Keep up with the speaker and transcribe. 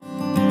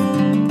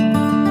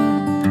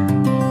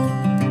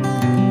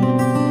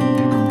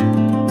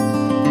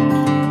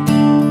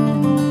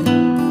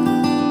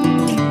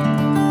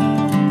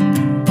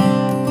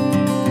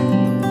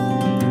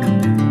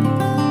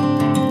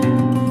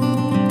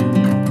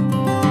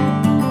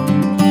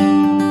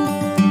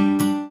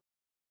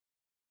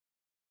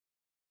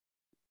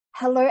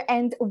Hello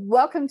and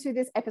welcome to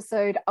this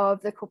episode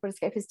of the Corporate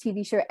Escapers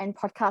TV show and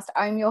podcast.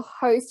 I'm your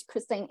host,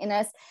 Kristin.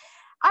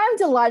 I'm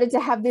delighted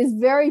to have this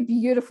very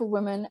beautiful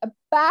woman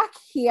back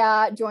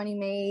here joining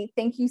me.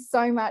 Thank you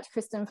so much,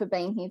 Kristin, for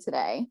being here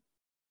today.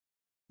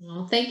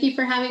 Well, thank you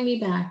for having me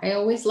back. I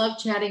always love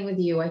chatting with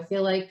you. I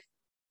feel like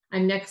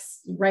I'm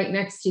right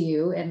next to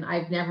you, and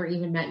I've never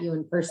even met you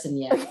in person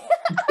yet.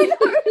 I know,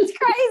 it's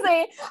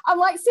crazy. I'm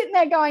like sitting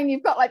there going,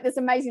 you've got like this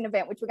amazing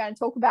event, which we're going to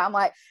talk about. I'm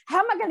like, how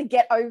am I going to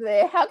get over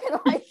there? How can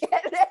I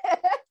get there?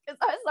 Because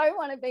I so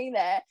want to be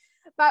there.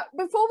 But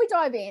before we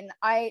dive in,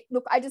 I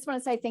just want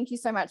to say thank you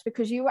so much,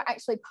 because you were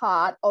actually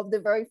part of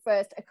the very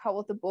first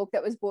co-author book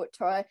that was brought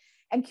to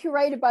and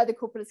curated by the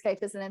Corporate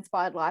Escapers and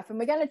Inspired Life. And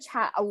we're going to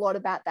chat a lot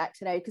about that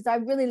today, because I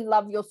really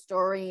love your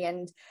story.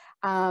 And,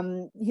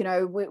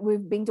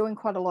 we've been doing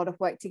quite a lot of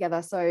work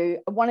together. So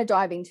I want to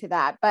dive into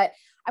that. But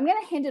I'm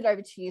going to hand it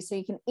over to you so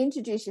you can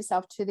introduce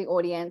yourself to the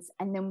audience,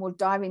 and then we'll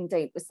dive in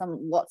deep with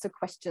lots of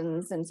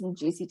questions and some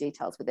juicy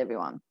details with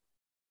everyone.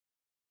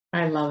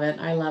 I love it.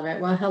 I love it.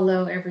 Well,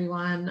 hello,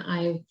 everyone.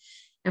 I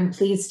am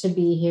pleased to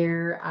be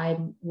here. I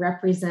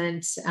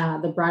represent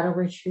the Bridal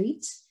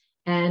Retreat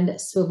and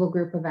Swivel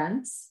Group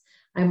events.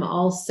 I'm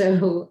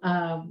also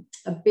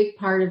a big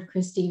part of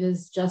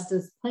Christina's Just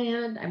as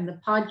Planned. I'm the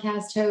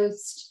podcast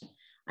host.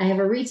 I have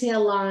a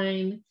retail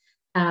line.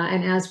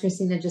 And as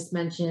Christina just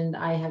mentioned,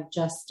 I have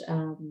just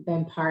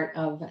been part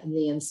of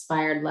the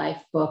Inspired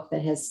Life book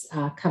that has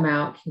come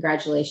out.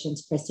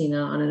 Congratulations, Christina,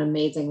 on an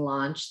amazing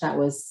launch. That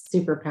was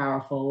super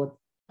powerful with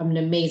an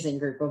amazing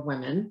group of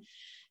women.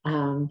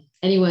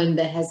 Anyone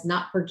that has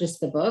not purchased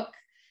the book,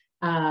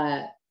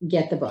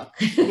 get the book.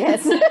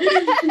 Yes.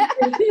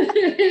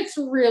 It's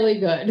really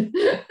good.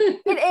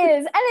 It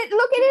is. And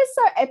it is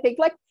so epic.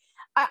 Like,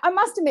 I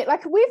must admit,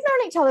 like, we've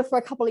known each other for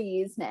a couple of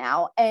years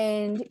now,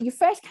 and you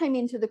first came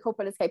into the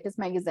Corporate Escapers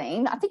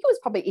magazine. I think it was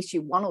probably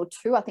issue 1 or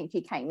 2. I think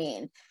you came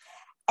in,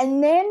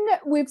 and then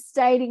we've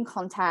stayed in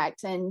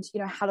contact and,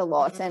 had a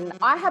lot. And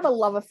I have a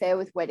love affair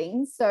with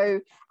weddings. So,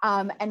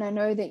 and I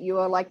know that you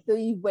are like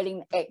the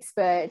wedding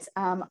expert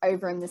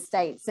over in the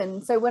States.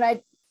 And so when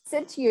I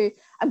said to you,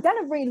 I'm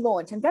going to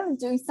relaunch, I'm going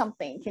to do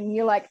something, and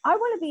you're like, I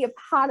want to be a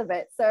part of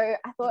it. So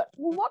I thought,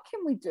 well, what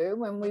can we do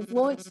when we've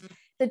launched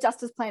the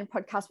Just as Planned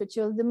podcast, which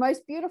you're the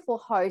most beautiful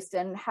host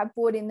and have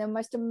brought in the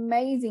most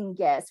amazing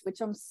guests,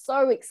 which I'm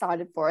so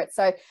excited for it.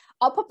 So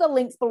I'll pop the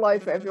links below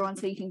for everyone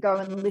so you can go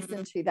and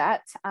listen to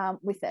that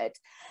with it.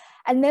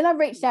 And then I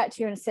reached out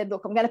to you and said,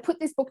 look, I'm going to put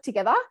this book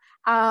together.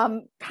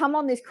 Come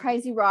on this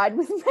crazy ride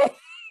with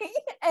me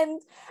and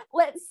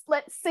let's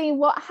see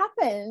what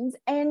happens.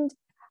 And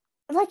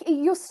like,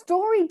 your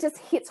story just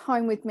hits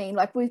home with me.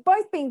 Like, we've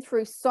both been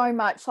through so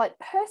much, like,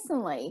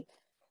 personally,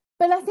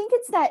 but I think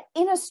it's that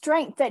inner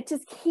strength that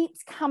just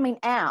keeps coming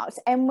out.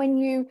 And when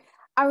you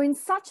are in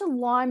such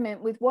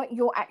alignment with what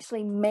you're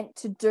actually meant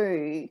to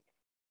do,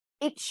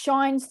 it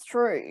shines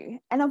through.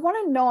 And I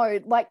want to know,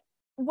 like,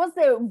 was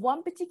there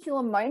one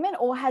particular moment,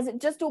 or has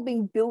it just all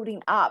been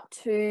building up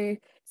to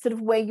sort of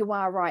where you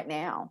are right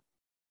now?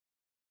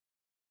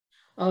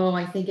 Oh,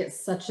 I think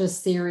it's such a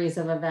series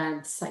of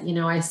events.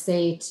 I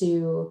say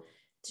to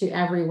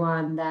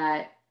everyone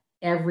that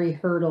every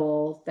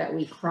hurdle that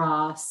we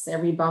cross,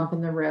 every bump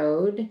in the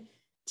road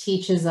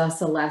teaches us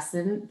a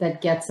lesson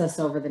that gets us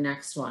over the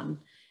next one.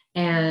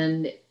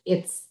 And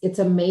it's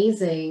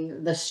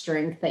amazing the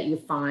strength that you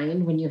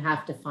find when you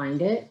have to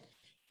find it,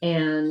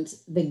 and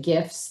the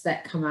gifts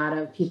that come out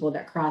of people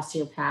that cross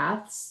your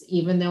paths,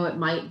 even though it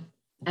might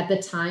at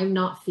the time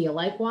not feel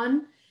like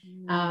one.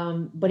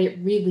 But it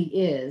really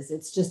is.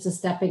 It's just a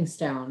stepping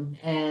stone,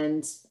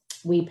 and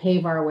we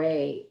pave our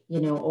way,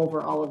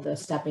 over all of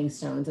those stepping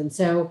stones. And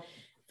so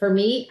for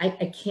me, I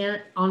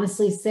can't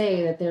honestly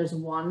say that there's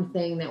one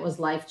thing that was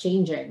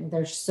life-changing.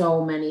 There's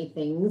so many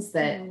things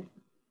that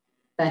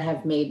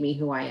have made me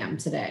who I am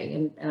today.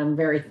 And I'm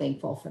very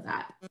thankful for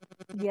that.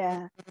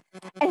 Yeah.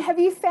 And have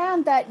you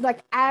found that,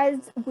 like,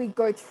 as we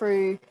go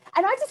through,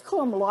 and I just call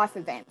them life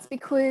events,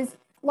 because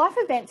life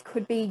events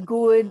could be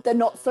good, they're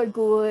not so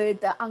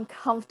good, they're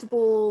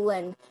uncomfortable.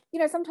 And,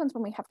 sometimes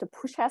when we have to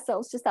push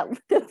ourselves just that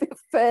little bit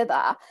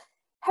further,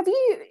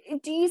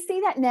 do you see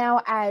that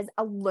now as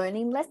a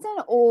learning lesson,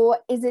 or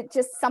is it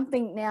just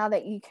something now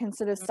that you can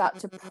sort of start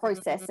to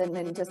process and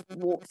then just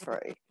walk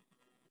through?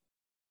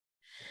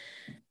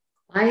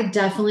 I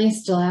definitely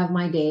still have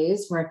my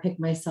days where I pick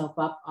myself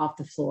up off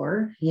the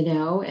floor,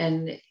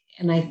 and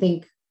I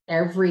think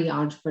every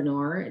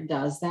entrepreneur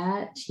does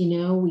that.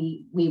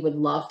 We would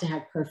love to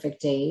have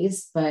perfect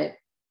days, but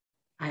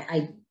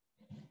I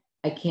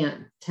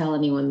can't tell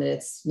anyone that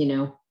it's,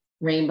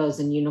 rainbows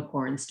and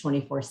unicorns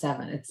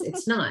 24/7.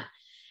 It's not.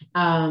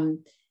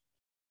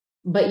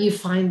 But you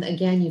find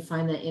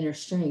that inner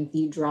strength.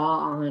 You draw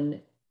on,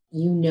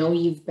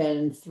 you've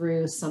been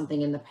through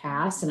something in the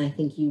past, and I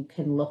think you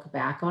can look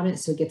back on it.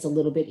 So it gets a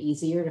little bit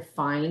easier to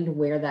find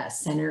where that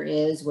center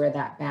is, where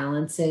that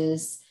balance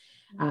is.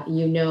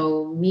 You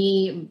know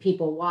me,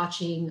 people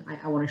watching,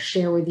 I want to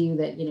share with you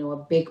that, you know,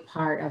 a big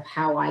part of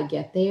how I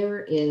get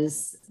there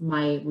is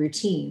my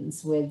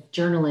routines with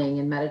journaling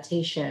and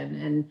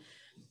meditation and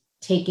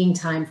taking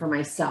time for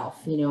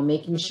myself, you know,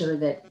 making sure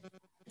that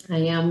I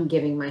am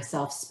giving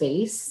myself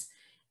space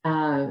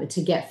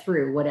to get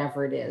through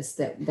whatever it is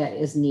that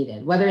is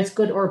needed, whether it's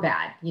good or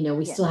bad. You know,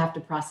 we still have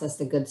to process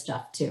the good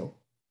stuff too.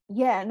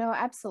 Yeah, no,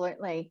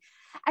 absolutely.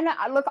 And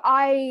look,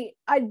 I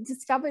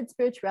discovered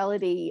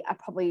spirituality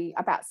probably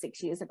about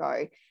 6 years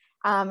ago.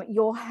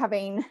 You're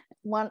having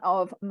one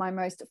of my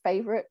most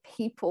favorite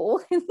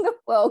people in the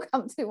world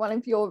come to one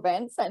of your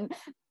events. And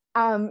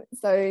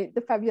so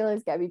the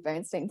fabulous Gabby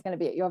Bernstein is going to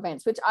be at your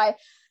events, which I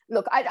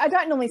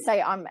don't normally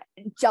say I'm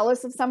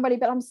jealous of somebody,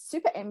 but I'm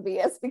super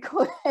envious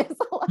because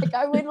like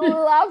I would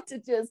love to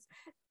just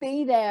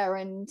be there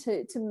and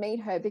to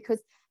meet her, because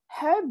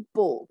her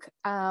book,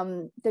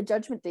 The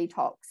Judgment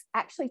Detox,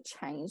 actually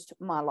changed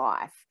my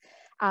life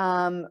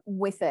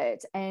with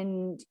it.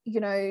 And, you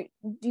know,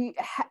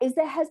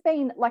 has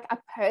been like a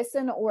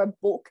person or a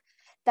book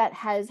that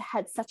has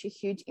had such a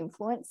huge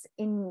influence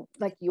in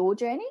like your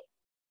journey?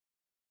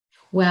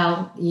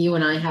 Well, you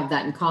and I have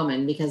that in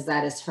common because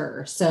that is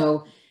her.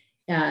 So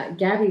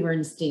Gabby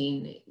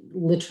Bernstein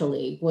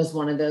literally was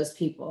one of those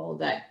people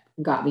that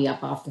got me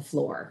up off the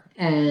floor.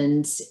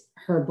 And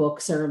her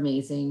books are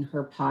amazing.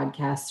 Her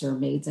podcasts are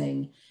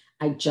amazing.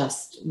 I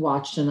just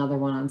watched another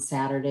one on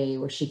Saturday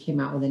where she came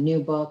out with a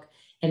new book,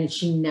 and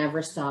she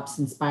never stops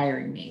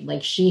inspiring me.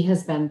 Like, she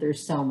has been through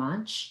so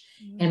much.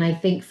 And I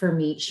think for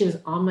me, she was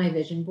on my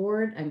vision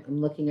board. I'm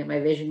looking at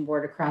my vision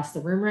board across the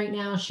room right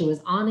now. She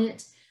was on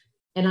it.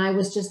 And I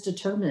was just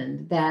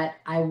determined that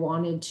I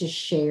wanted to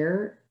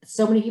share.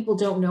 So many people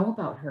don't know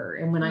about her.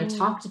 And when I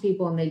talk to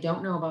people and they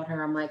don't know about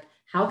her, I'm like,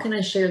 how can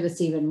I share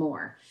this even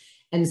more?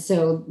 And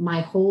so my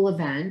whole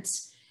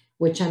event,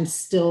 which I'm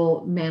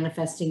still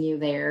manifesting you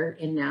there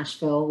in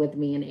Nashville with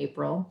me in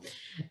April,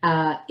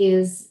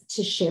 is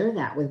to share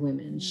that with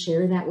women,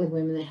 share that with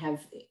women that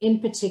have in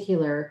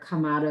particular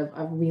come out of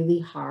a really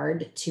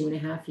hard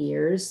 2.5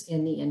 years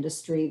in the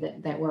industry,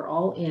 that we're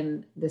all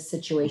in this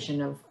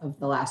situation of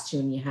the last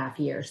 2.5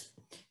 years.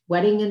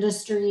 Wedding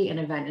industry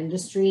and event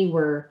industry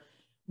were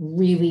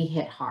really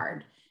hit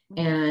hard.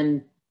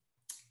 And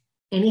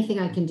anything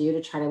I can do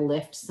to try to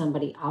lift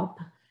somebody up.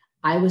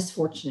 I was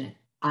fortunate.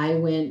 I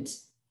went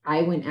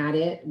at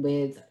it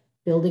with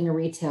building a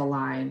retail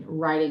line,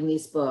 writing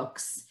these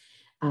books.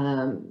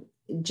 I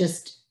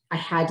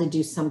had to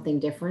do something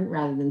different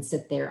rather than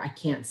sit there. I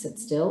can't sit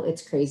still.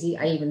 It's crazy.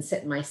 I even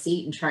sit in my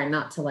seat and try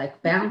not to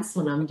like bounce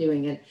when I'm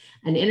doing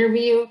an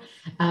interview.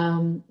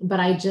 But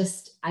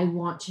I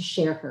want to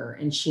share her,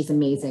 and she's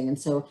amazing. And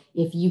so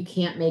if you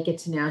can't make it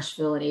to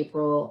Nashville in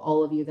April,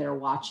 all of you that are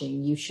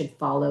watching, you should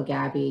follow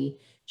Gabby.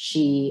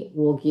 She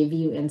will give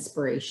you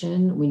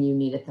inspiration when you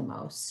need it the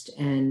most.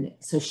 And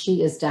so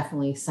she is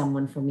definitely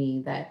someone for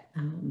me that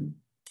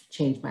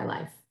changed my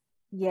life.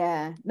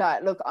 Yeah, no,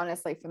 look,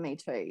 honestly, for me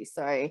too.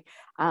 So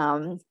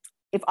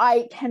if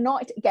I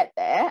cannot get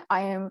there,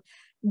 I am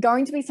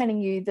going to be sending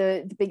you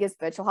the biggest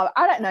virtual hug.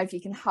 I don't know if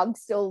you can hug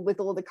still with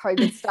all the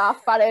COVID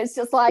stuff, but it's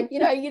just like, you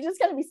know, you're just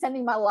going to be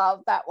sending my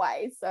love that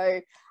way. So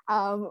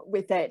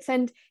with it.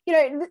 And, you know,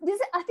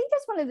 I think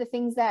that's one of the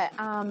things that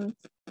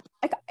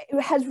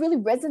has really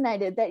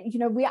resonated, that, you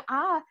know,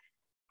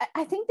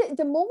 I think that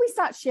the more we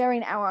start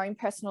sharing our own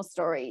personal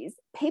stories,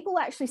 people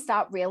actually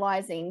start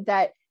realizing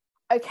that,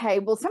 okay,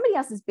 well, somebody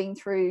else has been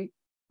through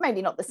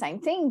maybe not the same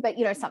thing, but,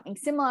 you know, something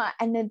similar.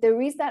 And then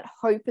there is that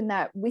hope and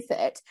that with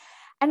it.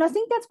 And I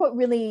think that's what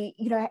really,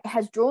 you know,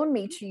 has drawn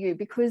me to you,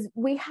 because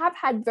we have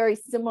had very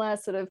similar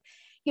sort of,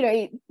 you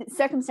know,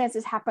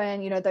 circumstances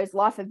happen, you know, those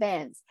life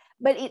events,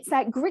 but it's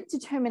that grit,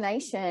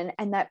 determination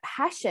and that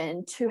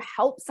passion to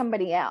help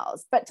somebody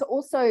else, but to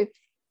also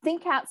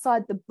think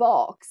outside the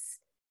box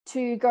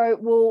to go,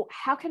 well,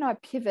 how can I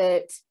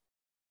pivot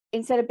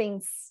instead of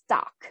being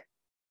stuck?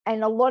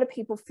 And a lot of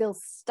people feel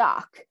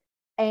stuck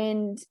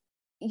and,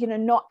 you know,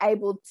 not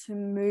able to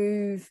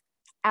move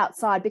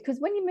outside, because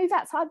when you move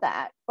outside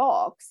that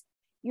box,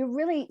 you're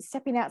really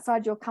stepping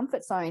outside your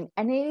comfort zone,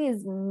 and it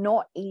is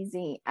not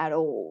easy at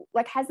all.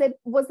 Like,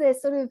 was there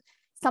sort of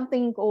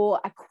something or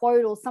a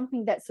quote or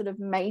something that sort of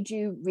made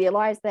you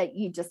realize that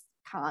you just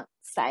can't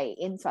stay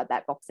inside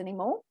that box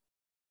anymore?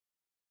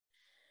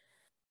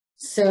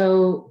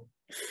 So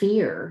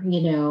fear,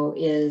 you know,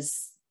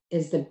 is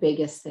the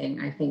biggest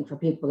thing, I think, for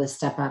people to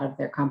step out of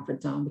their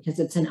comfort zone, because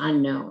it's an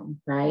unknown,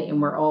 right?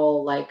 And we're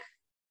all, like,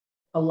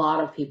 a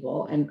lot of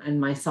people,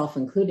 and myself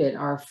included,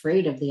 are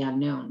afraid of the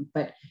unknown.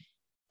 But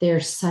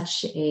there's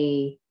such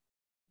a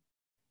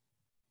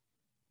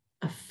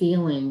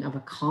feeling of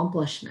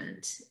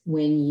accomplishment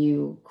when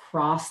you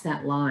cross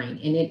that line,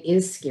 and it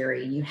is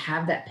scary. You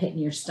have that pit in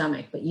your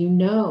stomach, but you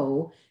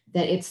know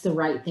that it's the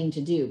right thing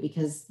to do,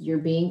 because you're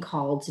being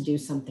called to do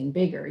something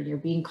bigger. You're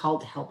being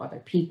called to help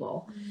other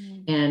people.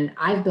 And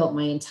I've built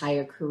my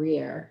entire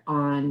career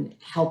on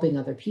helping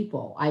other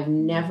people. I've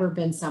never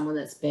been someone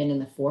that's been in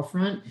the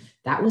forefront.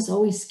 That was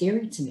always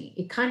scary to me.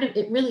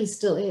 It really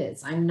still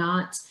is. I'm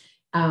not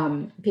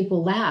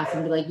people laugh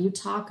and be like, you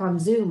talk on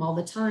Zoom all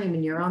the time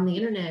and you're on the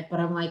internet, but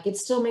I'm like, it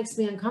still makes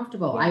me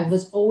uncomfortable. Yes. I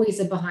was always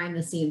a behind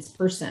the scenes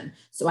person.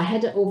 So I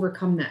had to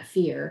overcome that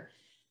fear.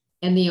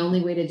 And the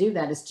only way to do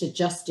that is to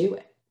just do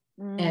it.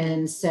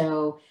 And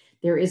so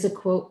there is a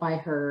quote by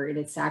her, and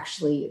it's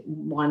actually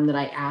one that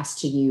I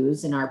asked to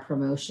use in our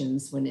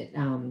promotions when it,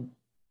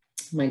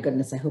 my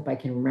goodness, I hope I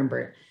can remember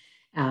it.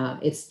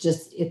 It's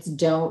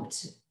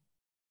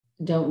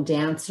don't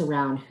dance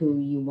around who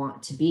you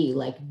want to be,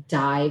 like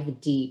dive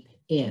deep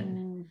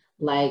in.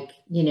 Like,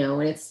 you know,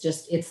 and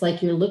it's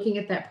like you're looking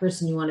at that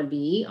person you want to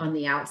be on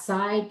the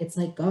outside. It's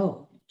like,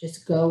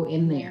 just go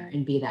in there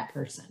and be that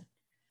person.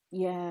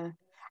 Yeah.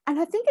 And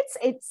I think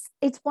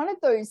it's one of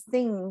those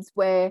things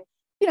where,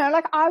 you know,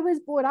 like I was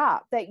brought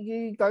up that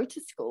you go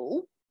to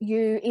school,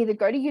 you either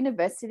go to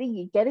university,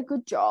 you get a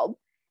good job,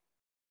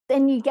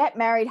 then you get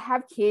married,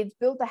 have kids,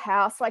 build the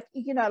house, like,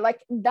 you know,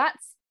 like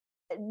that's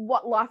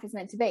what life is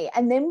meant to be.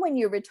 And then when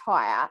you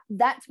retire,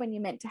 that's when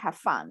you're meant to have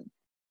fun.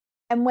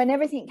 And when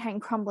everything came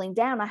crumbling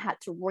down, I had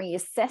to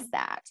reassess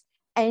that.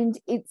 And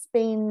it's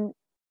been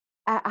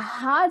a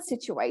hard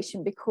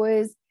situation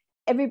because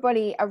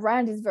everybody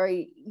around is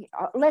very,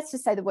 let's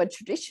just say the word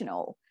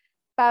traditional.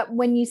 But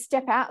when you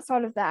step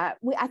outside of that,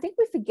 I think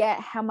we forget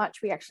how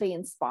much we actually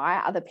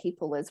inspire other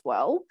people as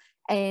well.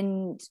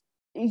 And,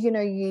 you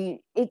know,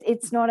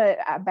 it's not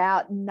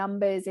about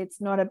numbers.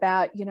 It's not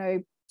about, you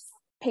know,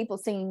 people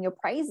singing your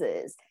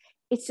praises.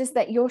 It's just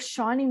that you're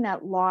shining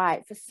that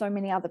light for so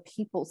many other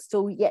people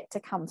still yet to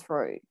come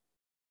through.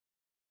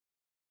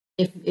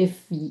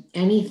 If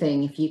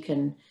anything, if you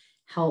can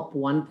help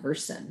one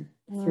person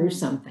through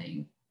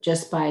something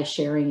just by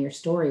sharing your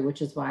story,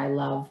 which is why I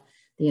love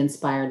the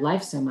Inspired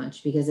Life so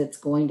much, because it's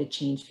going to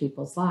change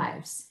people's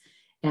lives.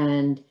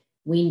 And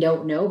we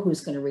don't know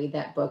who's going to read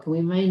that book, and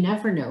we may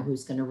never know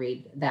who's going to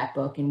read that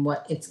book and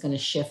what it's going to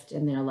shift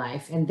in their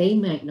life. And they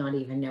might not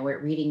even know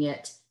it reading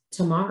it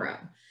tomorrow,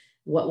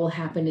 what will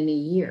happen in a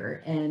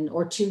year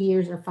or 2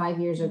 years or 5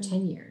 years or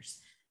 10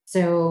 years.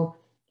 So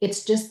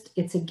it's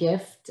a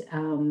gift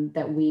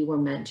that we were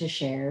meant to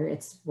share.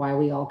 It's why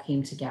we all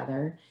came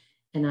together.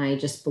 And I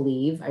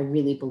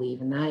really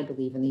believe in that. I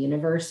believe in the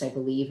universe. I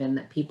believe in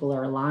that people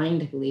are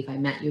aligned. I believe I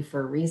met you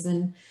for a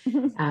reason.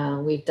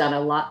 We've done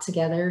a lot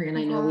together, and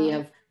I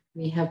know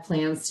we have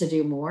plans to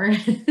do more.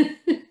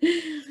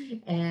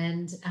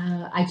 And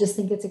I just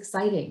think it's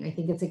exciting. I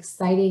think it's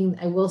exciting.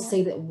 I will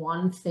say that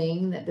one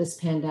thing that this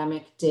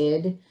pandemic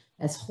did,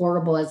 as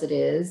horrible as it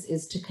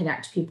is to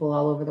connect people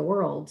all over the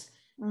world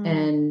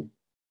and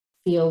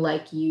feel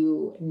like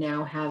you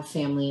now have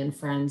family and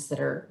friends that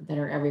are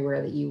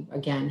everywhere that you,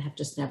 again, have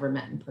just never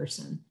met in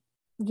person.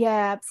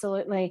 Yeah,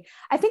 absolutely.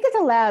 I think it's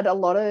allowed a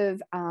lot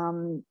of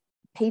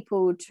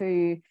people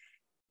to,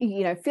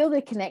 you know, feel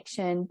the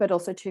connection, but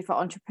also too for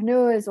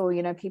entrepreneurs or,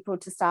 you know, people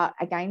to start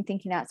again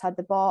thinking outside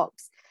the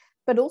box.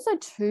 But also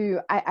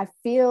too, I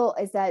feel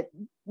is that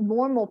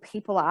more and more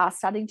people are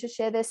starting to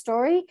share their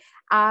story,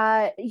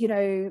 you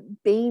know,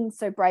 being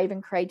so brave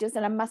and courageous.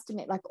 And I must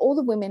admit, like all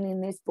the women in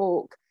this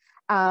book,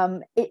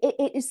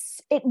 it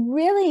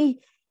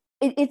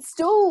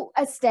still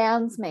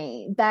astounds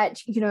me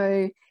that, you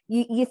know,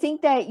 you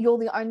think that you're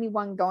the only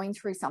one going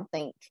through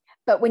something,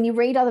 but when you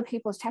read other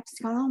people's chapters,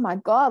 you go, oh my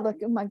God, look,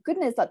 oh my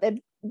goodness, like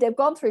they've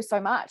gone through so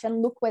much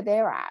and look where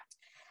they're at.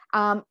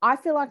 I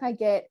feel like I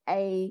get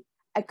a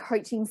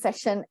coaching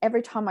session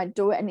every time I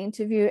do an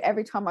interview,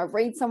 every time I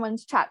read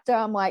someone's chapter.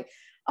 I'm like,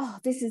 oh,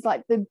 this is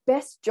like the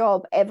best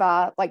job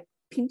ever, like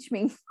pinch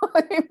me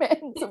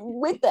moment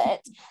with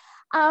it.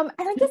 And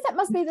I guess that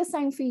must be the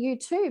same for you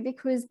too,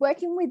 because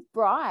working with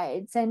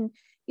brides and,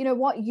 you know,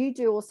 what you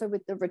do also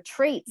with the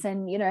retreats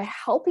and, you know,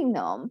 helping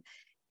them,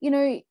 you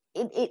know,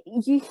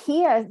 you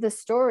hear the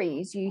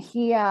stories, you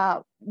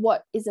hear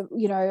what is,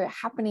 you know,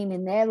 happening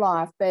in their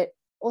life, but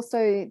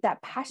also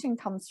that passion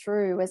comes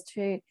through as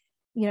to,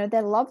 you know,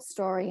 their love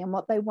story and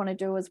what they want to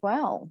do as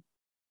well.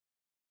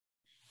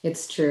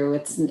 It's true.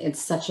 It's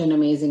such an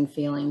amazing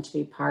feeling to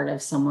be part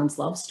of someone's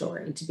love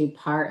story, to be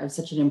part of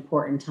such an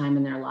important time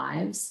in their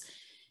lives.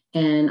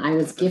 And I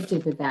was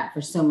gifted with that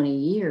for so many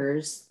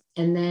years.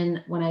 And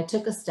then when I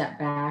took a step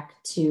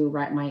back to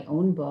write my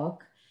own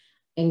book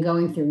and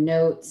going through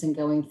notes and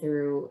going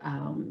through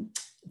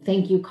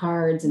thank you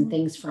cards and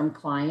things from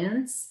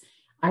clients,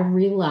 I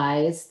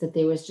realized that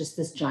there was just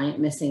this giant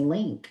missing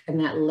link. And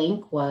that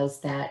link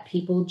was that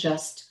people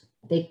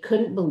they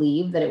couldn't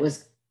believe that it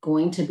was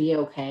going to be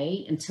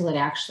okay until it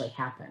actually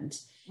happened.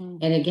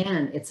 And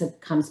again, it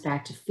comes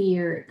back to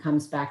fear. It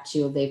comes back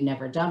to they've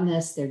never done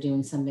this. They're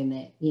doing something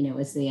that, you know,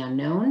 is the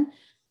unknown,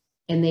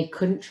 and they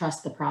couldn't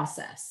trust the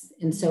process.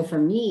 And so for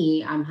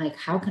me, I'm like,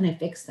 how can I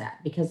fix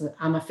that? Because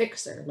I'm a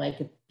fixer.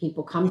 Like, if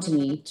people come to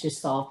me to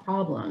solve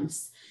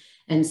problems.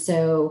 And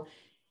so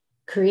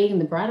creating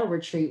the bridal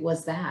retreat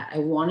was that I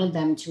wanted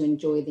them to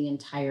enjoy the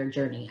entire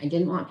journey. I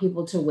didn't want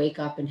people to wake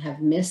up and have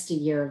missed a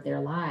year of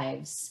their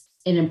lives,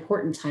 an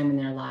important time in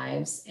their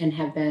lives, and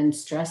have been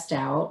stressed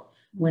out,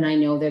 when I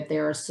know that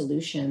there are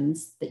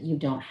solutions that you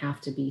don't have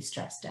to be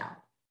stressed out.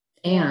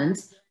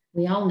 And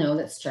we all know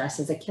that stress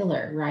is a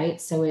killer, right?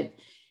 So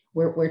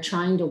we're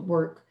trying to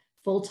work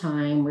full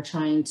time. We're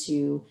trying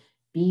to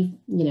be,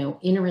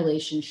 in a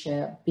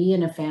relationship, be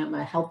in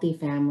a healthy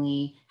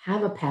family,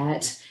 have a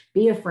pet,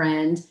 be a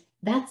friend.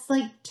 That's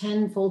like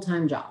 10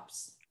 full-time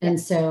jobs. Yeah. And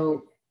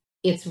so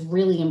it's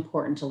really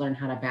important to learn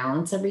how to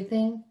balance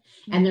everything.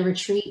 And the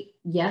retreat,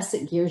 yes,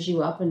 it gears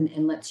you up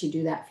and lets you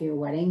do that for your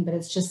wedding, but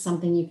it's just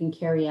something you can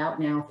carry out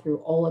now through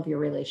all of your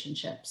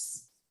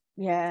relationships.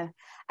 Yeah.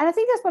 And I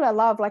think that's what I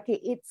love. Like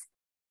it's,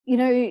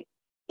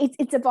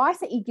 it's advice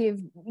that you give,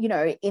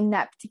 in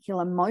that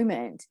particular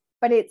moment,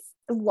 but it's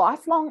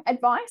lifelong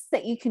advice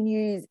that you can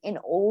use in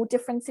all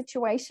different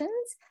situations.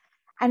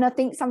 And I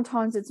think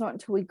sometimes it's not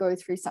until we go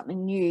through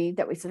something new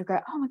that we sort of go,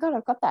 oh my God,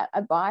 I've got that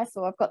advice,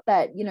 or I've got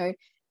that,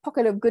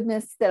 pocket of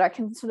goodness that I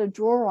can sort of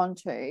draw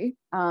onto,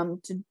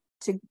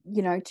 to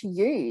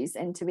use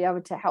and to be able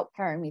to help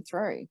carry me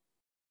through.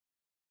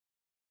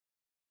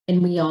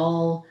 And we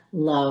all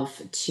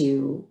love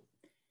to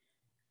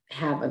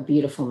have a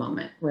beautiful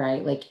moment,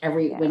 right? Like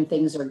when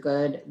things are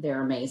good,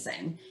 they're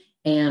amazing.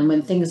 And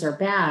when things are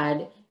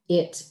bad,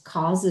 it's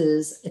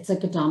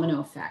like a domino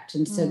effect.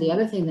 And so the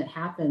other thing that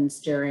happens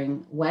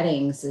during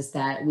weddings is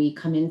that we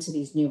come into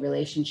these new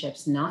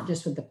relationships, not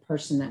just with the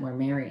person that we're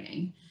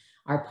marrying,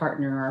 our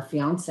partner, our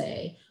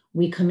fiance.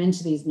 We come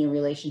into these new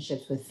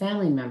relationships with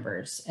family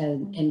members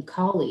and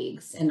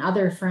colleagues and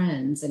other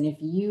friends. And if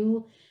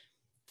you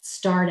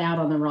start out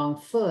on the wrong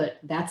foot,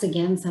 that's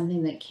again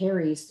something that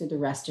carries through the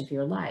rest of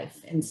your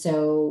life. And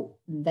so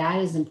that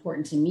is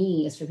important to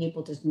me, is for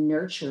people to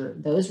nurture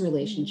those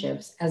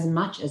relationships as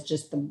much as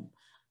just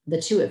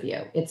the two of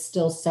you. It's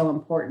still so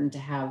important to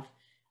have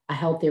a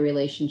healthy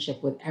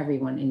relationship with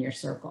everyone in your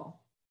circle.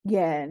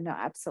 Yeah, no,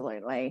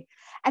 absolutely.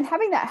 And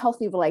having that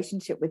healthy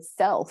relationship with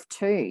self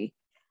too.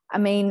 I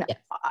mean, Yes.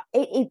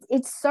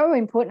 it's so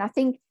important. I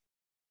think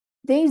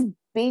these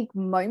big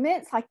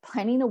moments, like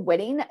planning a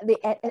wedding,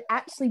 it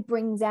actually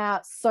brings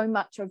out so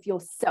much of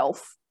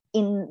yourself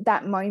in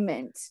that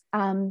moment,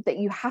 that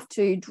you have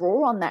to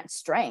draw on that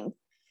strength,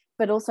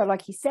 but also,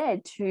 like you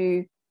said,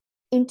 to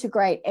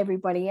integrate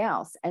everybody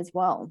else as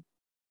well.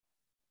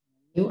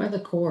 You are the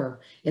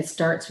core. It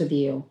starts with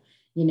you,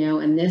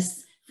 and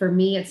this, for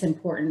me, it's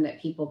important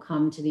that people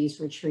come to these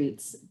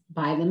retreats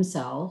by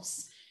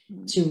themselves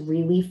to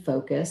really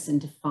focus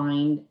and to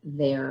find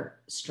their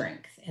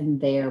strength and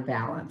their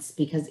balance.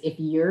 Because if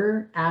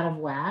you're out of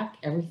whack,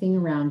 everything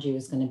around you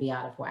is going to be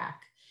out of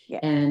whack. Yeah.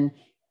 And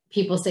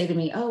people say to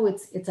me, oh,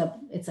 it's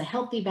a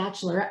healthy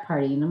bachelorette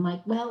party. And I'm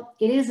like, well,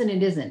 it is and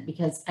it isn't,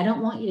 because I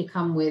don't want you to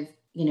come with,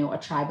 a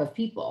tribe of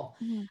people.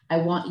 I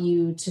want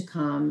you to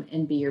come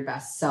and be your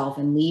best self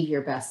and leave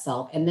your best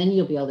self. And then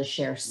you'll be able to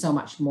share so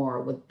much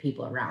more with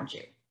people around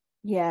you.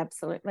 Yeah,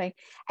 absolutely.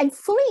 And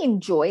fully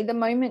enjoy the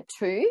moment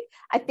too.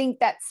 I think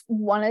that's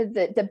one of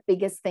the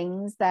biggest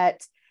things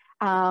that,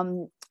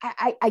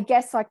 I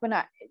guess, like when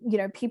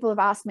people have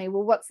asked me,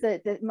 well, what's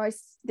the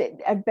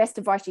best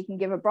advice you can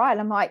give a bride?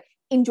 I'm like,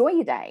 enjoy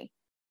your day.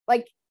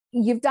 Like,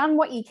 you've done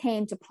what you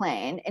can to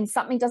plan, and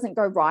something doesn't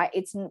go right.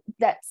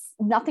 That's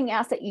nothing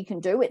else that you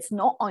can do. It's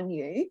not on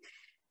you,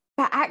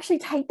 but actually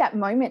take that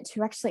moment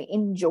to actually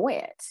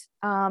enjoy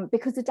it,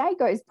 because the day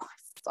goes by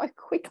so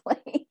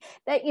quickly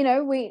that, and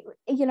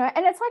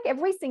it's like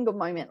every single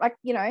moment, like,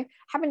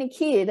 having a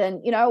kid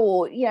and,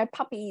 or,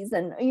 puppies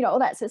and, all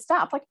that sort of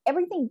stuff, like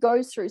everything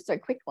goes through so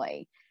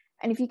quickly.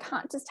 And if you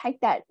can't just take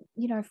that,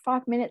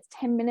 5 minutes,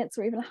 10 minutes,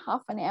 or even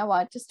half an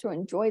hour just to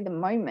enjoy the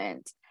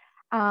moment,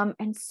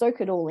 and soak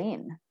it all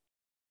in.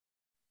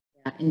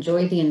 Yeah,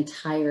 enjoy the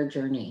entire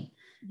journey.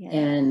 Yeah.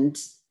 And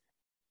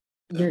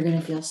you're going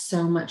to feel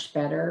so much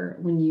better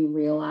when you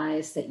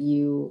realize that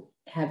you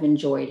have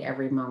enjoyed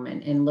every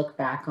moment, and look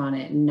back on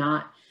it, and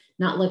not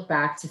look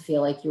back to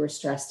feel like you were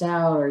stressed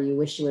out or you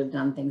wish you would have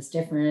done things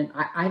different.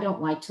 I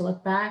don't like to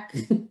look back.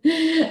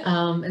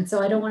 And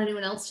so I don't want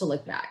anyone else to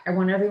look back. I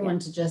want everyone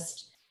to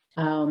just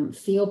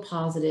feel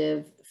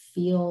positive,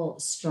 feel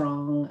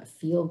strong,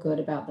 feel good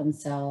about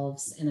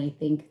themselves. And I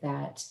think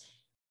that,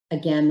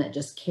 again, that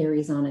just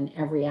carries on in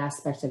every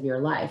aspect of your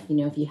life.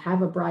 If you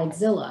have a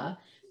bridezilla,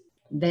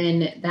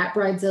 then that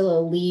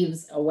bridezilla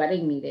leaves a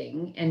wedding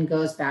meeting and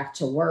goes back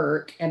to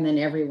work. And then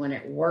everyone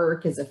at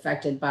work is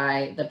affected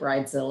by the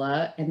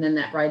bridezilla. And then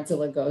that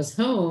bridezilla goes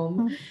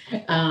home.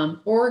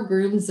 Or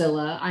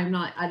groomzilla.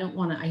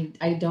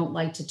 I don't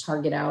like to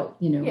target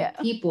out,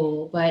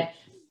 people, but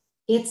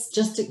it's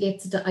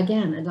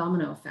again, a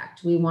domino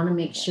effect. We want to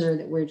make sure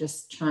that we're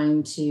just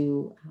trying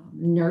to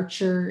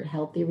nurture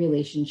healthy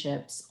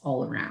relationships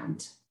all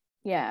around.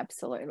 Yeah,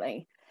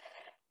 absolutely.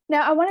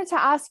 Now, I wanted to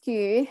ask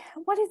you,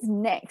 what is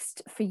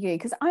next for you?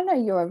 Because I know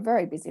you're a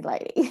very busy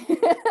lady.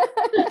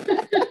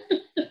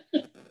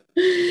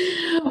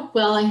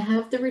 Well, I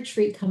have the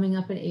retreat coming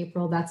up in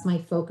April. That's my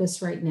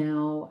focus right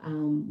now.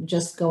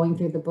 Just going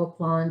through the book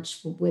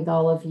launch with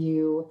all of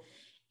you.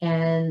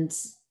 And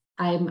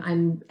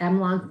I'm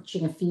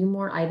launching a few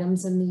more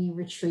items in the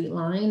retreat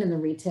line and the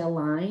retail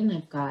line.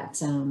 I've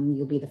got,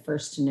 you'll be the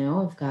first to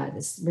know, I've got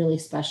this really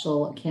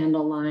special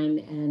candle line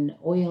and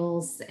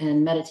oils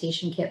and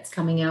meditation kits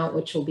coming out,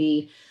 which will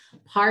be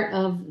part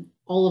of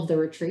all of the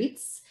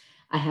retreats.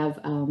 I have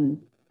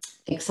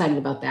excited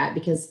about that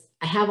because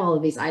I have all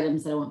of these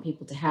items that I want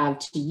people to have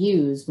to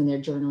use when they're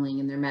journaling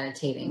and they're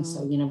meditating.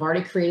 So, you know, I've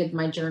already created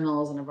my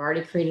journals and I've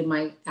already created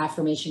my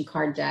affirmation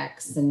card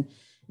decks. And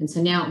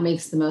so now it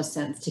makes the most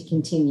sense to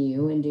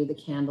continue and do the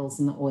candles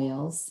and the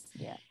oils.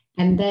 Yeah.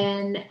 And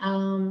then,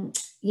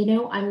 you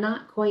know, I'm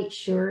not quite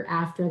sure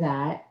after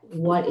that,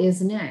 what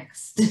is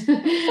next?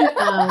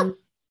 I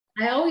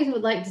always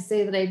would like to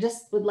say that I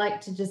just would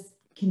like to just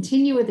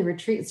continue with the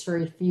retreats for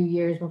a few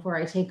years before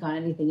I take on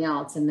anything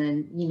else. And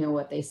then, you know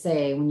what they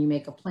say, when you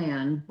make a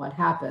plan, what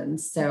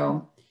happens?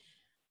 So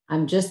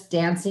I'm just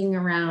dancing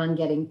around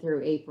getting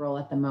through April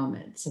at the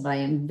moment. So I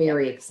am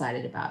very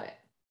excited about it.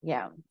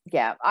 Yeah.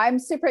 I'm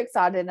super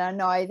excited. And I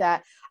know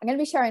that I'm going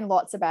to be sharing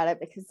lots about it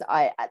because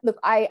I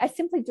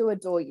simply do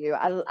adore you.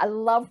 I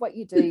love what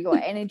you do, your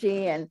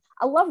energy, and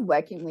I love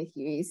working with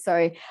you.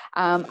 So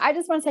I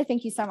just want to say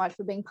thank you so much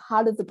for being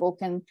part of the book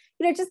and,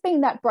 you know, just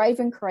being that brave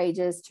and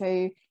courageous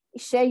to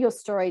share your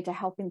story to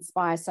help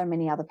inspire so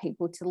many other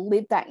people to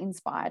live that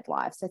inspired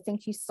life. So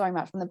thank you so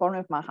much from the bottom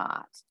of my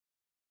heart.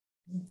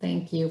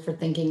 Thank you for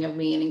thinking of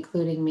me and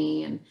including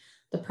me. And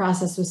the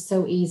process was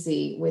so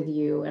easy with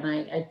you. And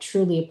I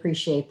truly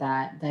appreciate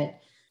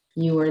that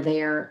you were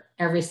there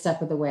every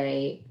step of the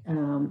way.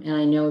 And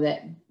I know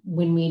that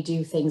when we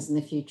do things in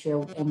the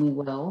future, and we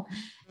will,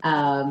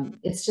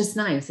 it's just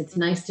nice. It's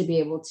nice to be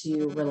able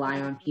to rely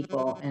on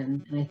people.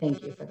 And I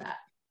thank you for that.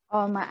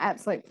 Oh, my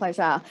absolute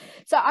pleasure.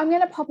 So I'm going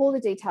to pop all the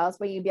details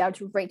where you'll be able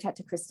to reach out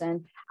to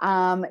Kristin,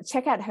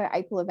 check out her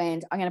April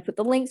event. I'm going to put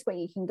the links where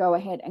you can go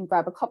ahead and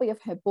grab a copy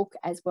of her book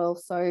as well.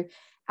 So,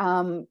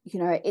 you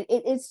know,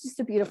 it's just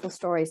a beautiful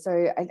story.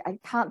 So I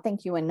can't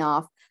thank you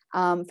enough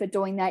for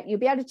doing that. You'll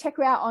be able to check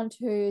her out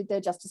onto the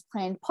Justice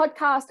Plan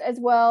podcast as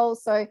well.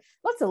 So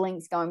lots of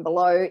links going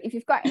below. If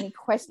you've got any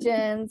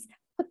questions,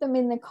 put them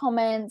in the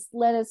comments,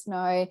 let us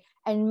know.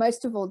 And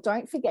most of all,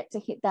 don't forget to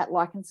hit that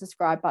like and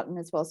subscribe button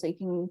as well so you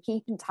can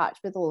keep in touch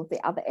with all of the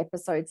other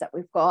episodes that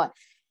we've got.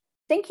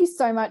 Thank you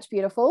so much,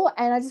 beautiful.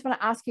 And I just want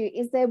to ask you,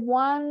 is there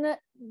one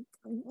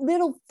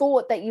little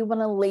thought that you want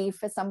to leave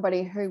for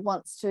somebody who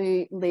wants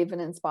to live an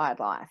inspired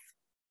life?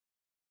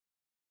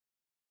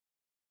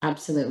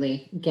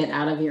 Absolutely. Get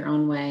out of your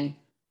own way.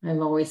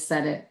 I've always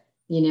said it.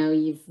 You know,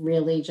 you've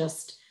really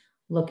just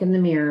look in the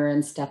mirror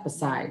and step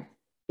aside,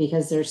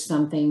 because there's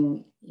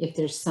something, if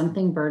there's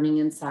something burning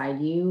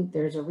inside you,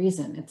 there's a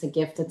reason. It's a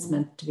gift that's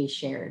meant to be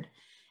shared.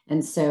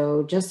 And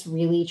so just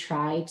really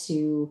try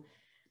to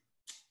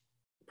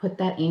put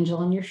that angel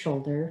on your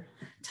shoulder,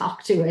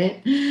 talk to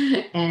it,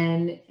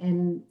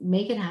 and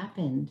make it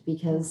happen,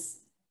 because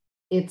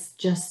it's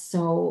just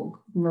so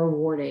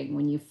rewarding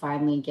when you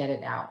finally get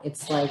it out.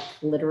 It's like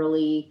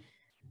literally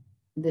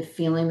the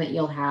feeling that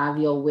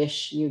you'll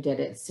wish you did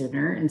it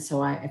sooner. And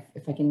so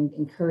if I can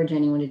encourage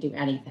anyone to do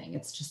anything,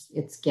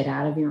 it's get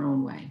out of your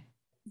own way.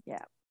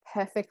 Yeah,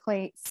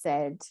 perfectly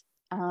said.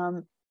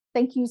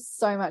 Thank you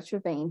so much for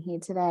being here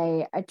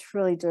today. I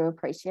truly do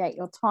appreciate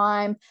your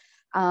time.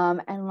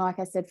 And like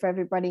I said, for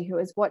everybody who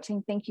is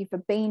watching, thank you for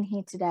being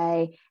here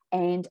today,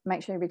 and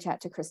make sure you reach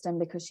out to Kristin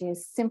because she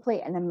is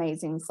simply an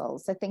amazing soul.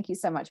 So thank you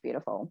so much,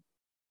 beautiful.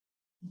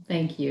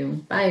 Thank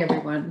you. Bye,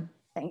 everyone.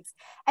 Thanks.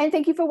 And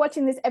thank you for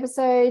watching this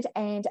episode,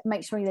 and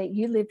make sure that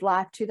you live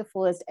life to the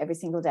fullest every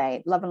single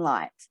day. Love and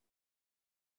light.